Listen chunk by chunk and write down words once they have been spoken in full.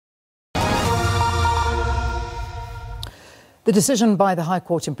The decision by the High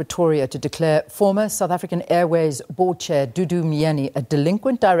Court in Pretoria to declare former South African Airways board chair Dudu Myeni a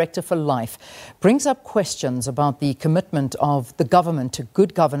delinquent director for life brings up questions about the commitment of the government to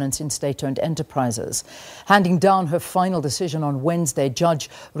good governance in state-owned enterprises. Handing down her final decision on Wednesday, Judge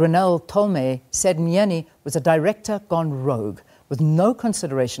Ronel Tolmay said Myeni was a director gone rogue, with no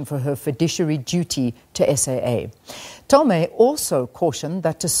consideration for her fiduciary duty to SAA. Tolmay also cautioned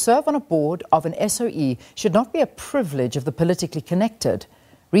that to serve on a board of an SOE should not be a privilege of the politically connected.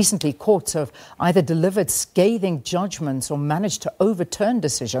 Recently, courts have either delivered scathing judgments or managed to overturn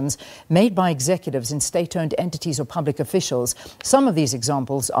decisions made by executives in state-owned entities or public officials. Some of these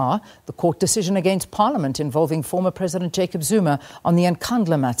examples are the court decision against Parliament involving former President Jacob Zuma on the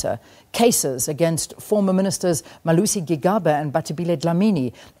Nkandla matter, cases against former ministers Malusi, Gigaba and Bathabile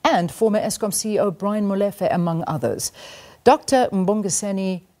Dlamini, and former Eskom CEO Brian Molefe, among others. Dr.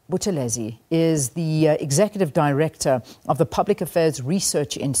 Mbongiseni Buthelezi is the Executive Director of the Public Affairs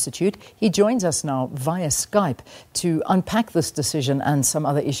Research Institute. He joins us now via Skype to unpack this decision and some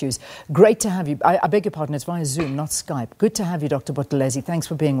other issues. Great to have you. I beg your pardon, it's via Zoom, not Skype. Good to have you, Dr. Buthelezi. Thanks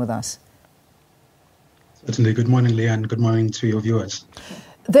for being with us. Certainly. Good morning, Leah, and good morning to your viewers.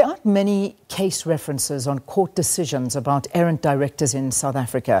 There aren't many case references on court decisions about errant directors in South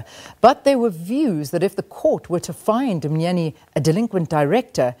Africa, but there were views that if the court were to find Myeni a delinquent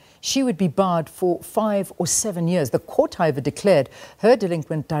director, she would be barred for 5 or 7 years. The court, however, declared her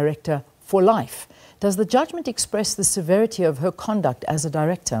delinquent director for life. Does the judgment express the severity of her conduct as a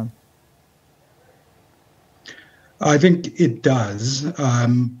director? I think it does,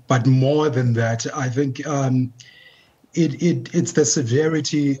 but more than that, I think it's the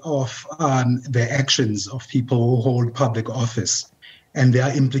severity of the actions of people who hold public office and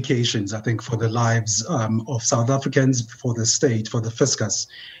their implications, I think, for the lives of South Africans, for the state, for the fiscus,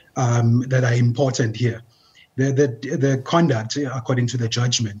 that are important here. The conduct, according to the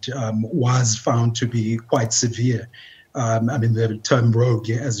judgment, was found to be quite severe. The term rogue,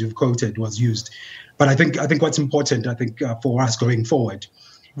 as you've quoted, was used. But I think what's important, for us going forward,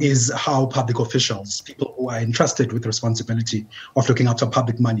 is how public officials, people who are entrusted with the responsibility of looking after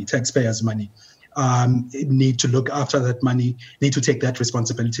public money, taxpayers' money, need to look after that money, need to take that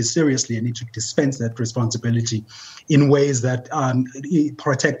responsibility seriously, and need to dispense that responsibility in ways that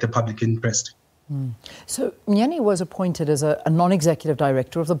protect the public interest. So Myeni was appointed as a non-executive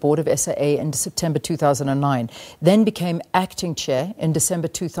director of the board of SAA in September 2009, then became acting chair in December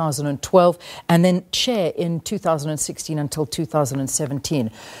 2012, and then chair in 2016 until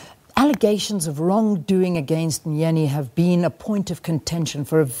 2017. Allegations of wrongdoing against Myeni have been a point of contention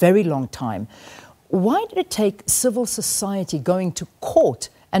for a very long time. Why did it take civil society going to court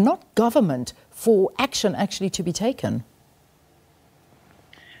and not government for action actually to be taken?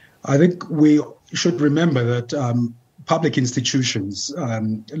 I think we should remember that public institutions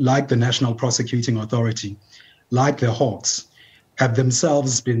like the National Prosecuting Authority, like the Hawks, have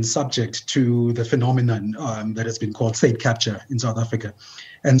themselves been subject to the phenomenon that has been called state capture in South Africa.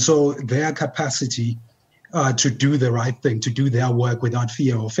 And so their capacity to do the right thing, to do their work without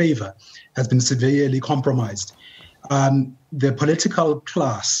fear or favor, has been severely compromised. The political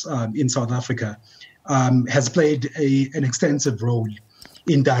class in South Africa has played an extensive role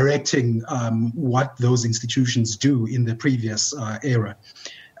in directing what those institutions do in the previous era.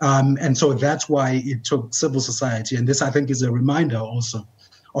 And so that's why it took civil society. And this, I think, is a reminder also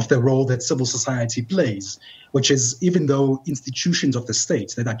of the role that civil society plays, which is, even though institutions of the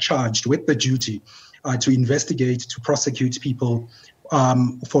state that are charged with the duty to investigate, to prosecute people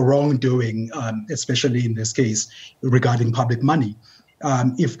for wrongdoing, especially in this case regarding public money,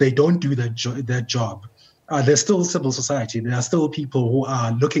 if they don't do their job, there's still civil society. There are still people who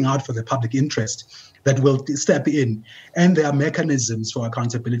are looking out for the public interest that will step in. And there are mechanisms for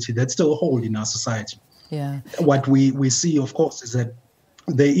accountability that still hold in our society. Yeah. What we see, of course, is that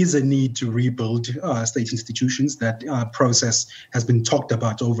there is a need to rebuild state institutions. That process has been talked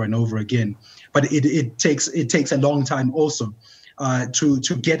about over and over again. But it takes a long time also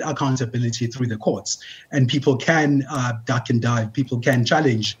to get accountability through the courts. And people can duck and dive. People can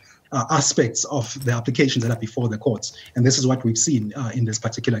challenge aspects of the applications that are before the courts. And this is what we've seen in this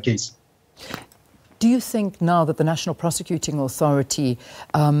particular case. Do you think now that the National Prosecuting Authority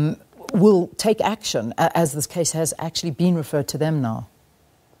will take action, as this case has actually been referred to them now?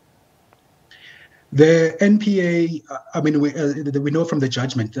 The NPA, we know from the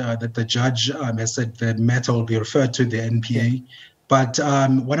judgment that the judge has said the matter will be referred to the NPA. But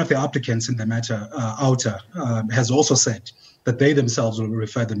one of the applicants in the matter, Outer, has also said that they themselves will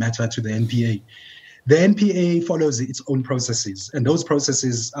refer the matter to the NPA. The NPA follows its own processes, and those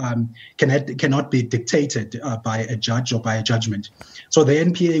processes cannot be dictated by a judge or by a judgment. So the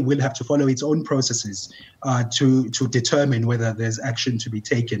NPA will have to follow its own processes to determine whether there's action to be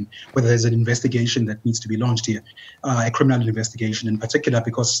taken, whether there's an investigation that needs to be launched here, a criminal investigation in particular,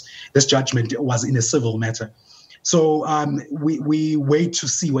 because this judgment was in a civil matter. So we wait to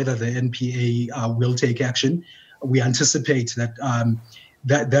see whether the NPA will take action. We anticipate that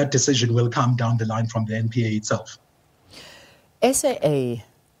that decision will come down the line from the NPA itself. SAA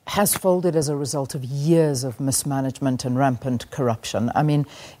has folded as a result of years of mismanagement and rampant corruption. I mean,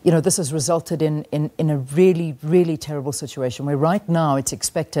 this has resulted in a really, really terrible situation where right now it's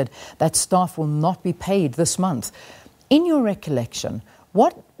expected that staff will not be paid this month. In your recollection,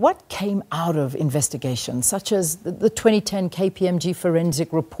 what came out of investigations such as the 2010 KPMG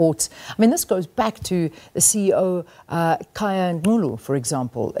forensic reports? I mean, this goes back to the CEO, Nkandla, for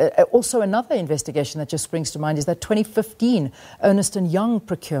example. Also, another investigation that just springs to mind is that 2015 Ernst & Young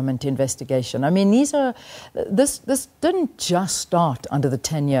procurement investigation. I mean, this didn't just start under the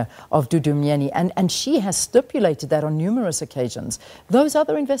tenure of Dudu Myeni, and she has stipulated that on numerous occasions. Those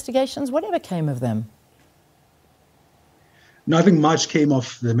other investigations, whatever came of them? Nothing much came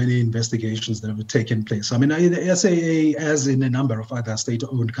of the many investigations that have taken place. I mean, the SAA, as in a number of other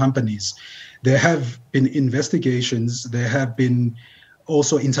state-owned companies, there have been investigations, there have been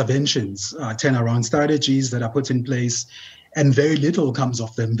also interventions, turnaround strategies that are put in place, and very little comes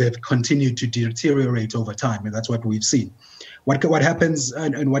of them. They've continued to deteriorate over time, and that's what we've seen. What happens,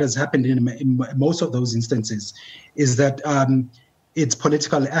 and what has happened in most of those instances, is that it's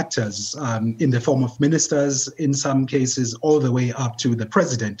political actors in the form of ministers, in some cases, all the way up to the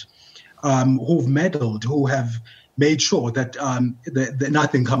president, who've meddled, who have made sure that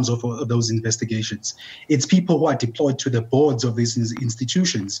nothing comes of those investigations. It's people who are deployed to the boards of these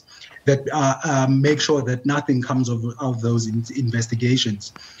institutions that make sure that nothing comes of those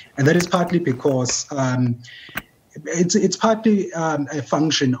investigations. And that is partly because it's partly a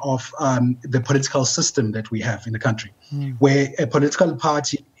function of the political system that we have in the country, where a political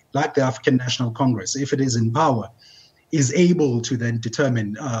party like the African National Congress, if it is in power, is able to then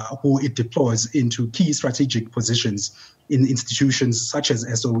determine who it deploys into key strategic positions in institutions such as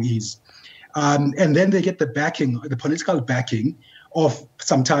SOEs. And then they get the backing, the political backing of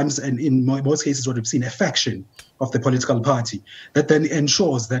sometimes, and in most cases what we've seen, a faction of the political party that then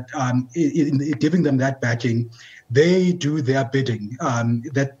ensures that in giving them that backing, they do their bidding, in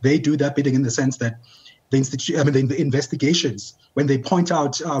the sense that the investigations, when they point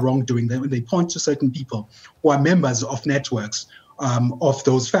out wrongdoing, when they point to certain people who are members of networks of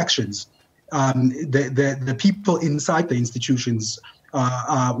those factions, the people inside the institutions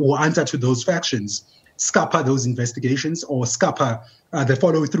who answer to those factions scupper those investigations or scupper the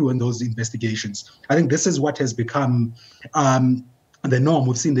follow through on those investigations. I think this is what has become the norm.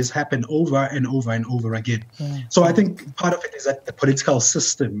 We've seen this happen over and over and over again. Yeah. So I think part of it is that the political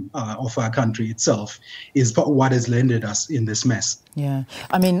system of our country itself is what has landed us in this mess. Yeah.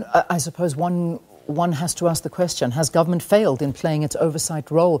 I mean, I suppose one has to ask the question, has government failed in playing its oversight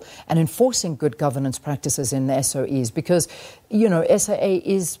role and enforcing good governance practices in the SOEs? Because, SAA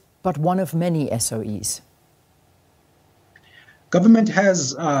is but one of many SOEs. Government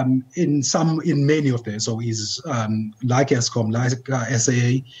has, in many of the SOEs, like Eskom, like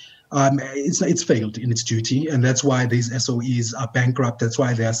SAA, it's failed in its duty, and that's why these SOEs are bankrupt. That's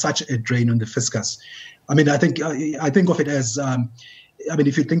why they are such a drain on the fiscus. I mean, I think of it as,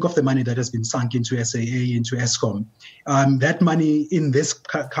 if you think of the money that has been sunk into SAA, into Eskom, that money in this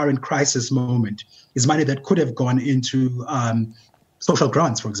current crisis moment is money that could have gone into social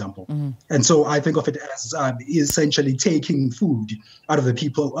grants, for example. Mm-hmm. And so I think of it as essentially taking food out of the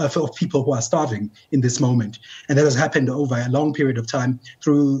people, of people who are starving in this moment. And that has happened over a long period of time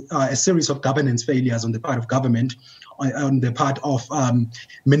through a series of governance failures on the part of government, on the part of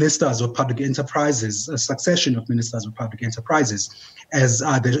ministers of public enterprises, a succession of ministers of public enterprises, as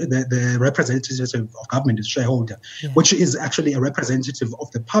the representative of government is shareholder, which is actually a representative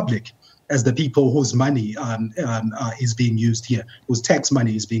of the public as the people whose money is being used here, whose tax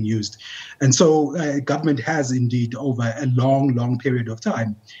money is being used. And so government has indeed, over a long, long period of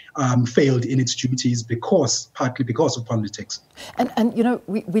time, failed in its duties partly because of politics. And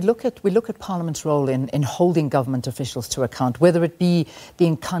we look at Parliament's role in holding government officials to account, whether it be the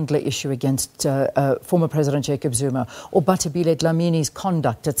Nkandla issue against former President Jacob Zuma, or Bathabile Dlamini's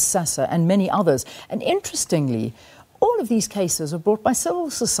conduct at SASSA, and many others. And interestingly, all of these cases are brought by civil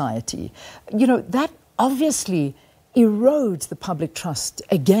society. That obviously erodes the public trust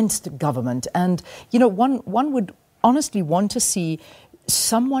against government. And, one would honestly want to see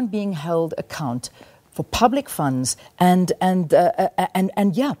someone being held for public funds and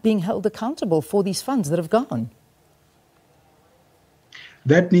being held accountable for these funds that have gone.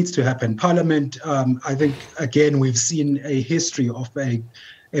 That needs to happen. Parliament, I think, again, we've seen a history of a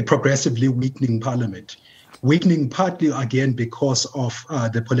progressively weakening parliament. Weakening partly, again, because of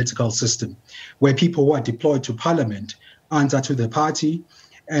the political system, where people who are deployed to parliament answer to the party,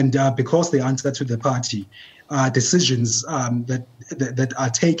 and because they answer to the party, decisions that are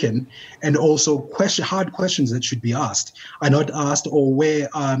taken, and also hard questions that should be asked are not asked, or where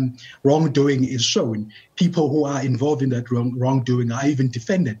wrongdoing is shown, people who are involved in that wrongdoing are even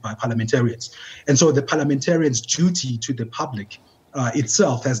defended by parliamentarians. And so the parliamentarians' duty to the public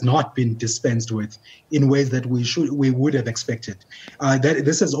itself has not been dispensed with in ways that we would have expected. That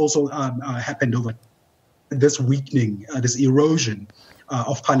this has also happened over this weakening, this erosion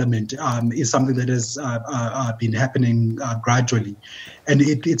of Parliament is something that has been happening gradually. And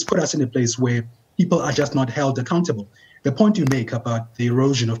it's put us in a place where people are just not held accountable. The point you make about the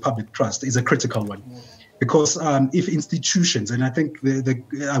erosion of public trust is a critical one. Because if institutions, and I think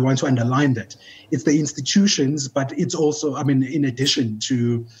I want to underline that, it's the institutions, but it's also, in addition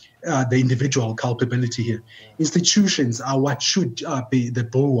to the individual culpability here, institutions are what should be the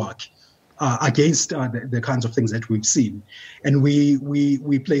bulwark against the kinds of things that we've seen. And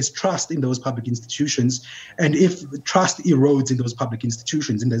we place trust in those public institutions. And if trust erodes in those public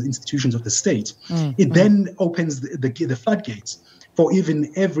institutions, in the institutions of the state, it then opens the floodgates for even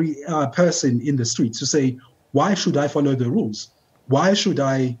every person in the street to say, why should I follow the rules? Why should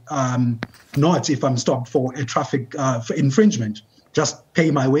I not, if I'm stopped for a traffic for infringement, just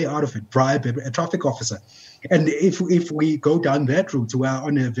pay my way out of it, bribe a traffic officer? And if we go down that route, we're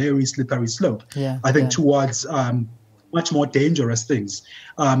on a very slippery slope, I think, towards much more dangerous things,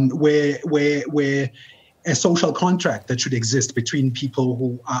 where a social contract that should exist between people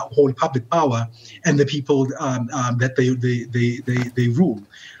who hold public power and the people that they rule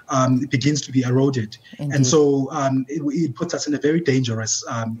begins to be eroded. Indeed. And so it puts us in a very dangerous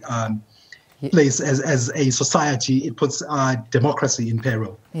place as a society. It puts our democracy in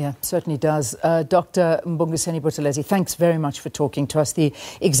peril. Yeah, certainly does. Dr. Mbongiseni Buthelezi, thanks very much for talking to us. The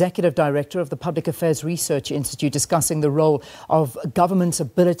Executive Director of the Public Affairs Research Institute, discussing the role of government's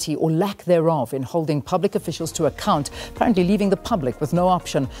ability or lack thereof in holding public officials to account, apparently leaving the public with no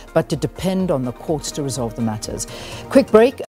option but to depend on the courts to resolve the matters. Quick break.